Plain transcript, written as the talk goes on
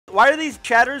Why do these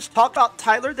chatters talk about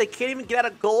Tyler? They can't even get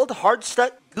out of gold. Hard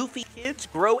stuck, goofy kids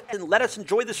grow and let us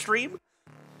enjoy the stream.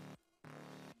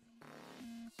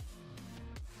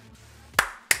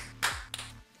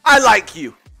 I like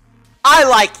you. I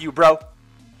like you, bro.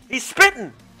 He's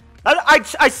spitting. I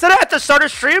said it at the start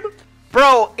of stream.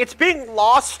 Bro, it's being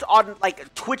lost on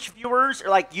like Twitch viewers or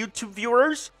like YouTube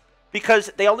viewers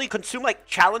because they only consume like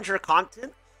challenger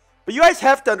content. But you guys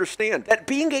have to understand that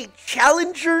being a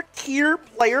challenger tier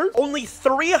player, only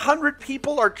 300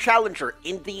 people are challenger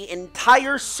in the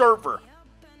entire server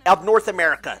of North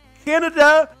America.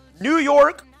 Canada, New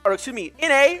York, or excuse me,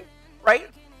 NA, right?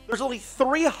 There's only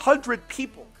 300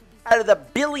 people out of the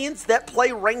billions that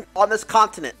play ranked on this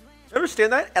continent. You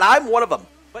understand that? And I'm one of them.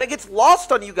 But it gets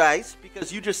lost on you guys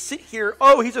because you just sit here,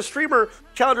 oh, he's a streamer,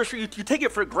 challenger streamer. You take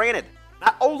it for granted.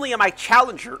 Not only am I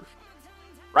challenger,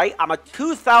 right? I'm a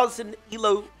 2,000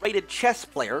 ELO rated chess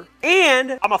player,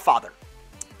 and I'm a father.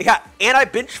 Yeah, and I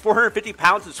bench 450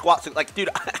 pounds in squats. Like, dude,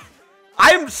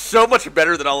 I am so much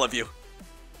better than all of you.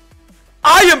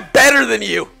 I am better than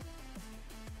you.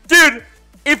 Dude,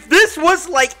 if this was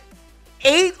like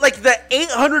the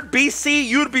 800 BC,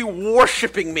 you'd be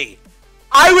worshipping me.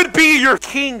 I would be your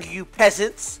king, you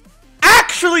peasants.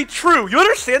 Actually true. You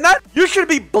understand that? You should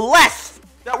be blessed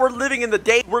that we're living in the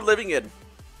day we're living in.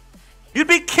 You'd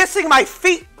be kissing my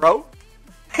feet, bro.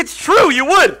 It's true, you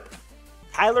would.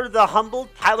 Tyler the humble,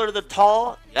 Tyler the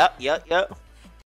tall. Yep.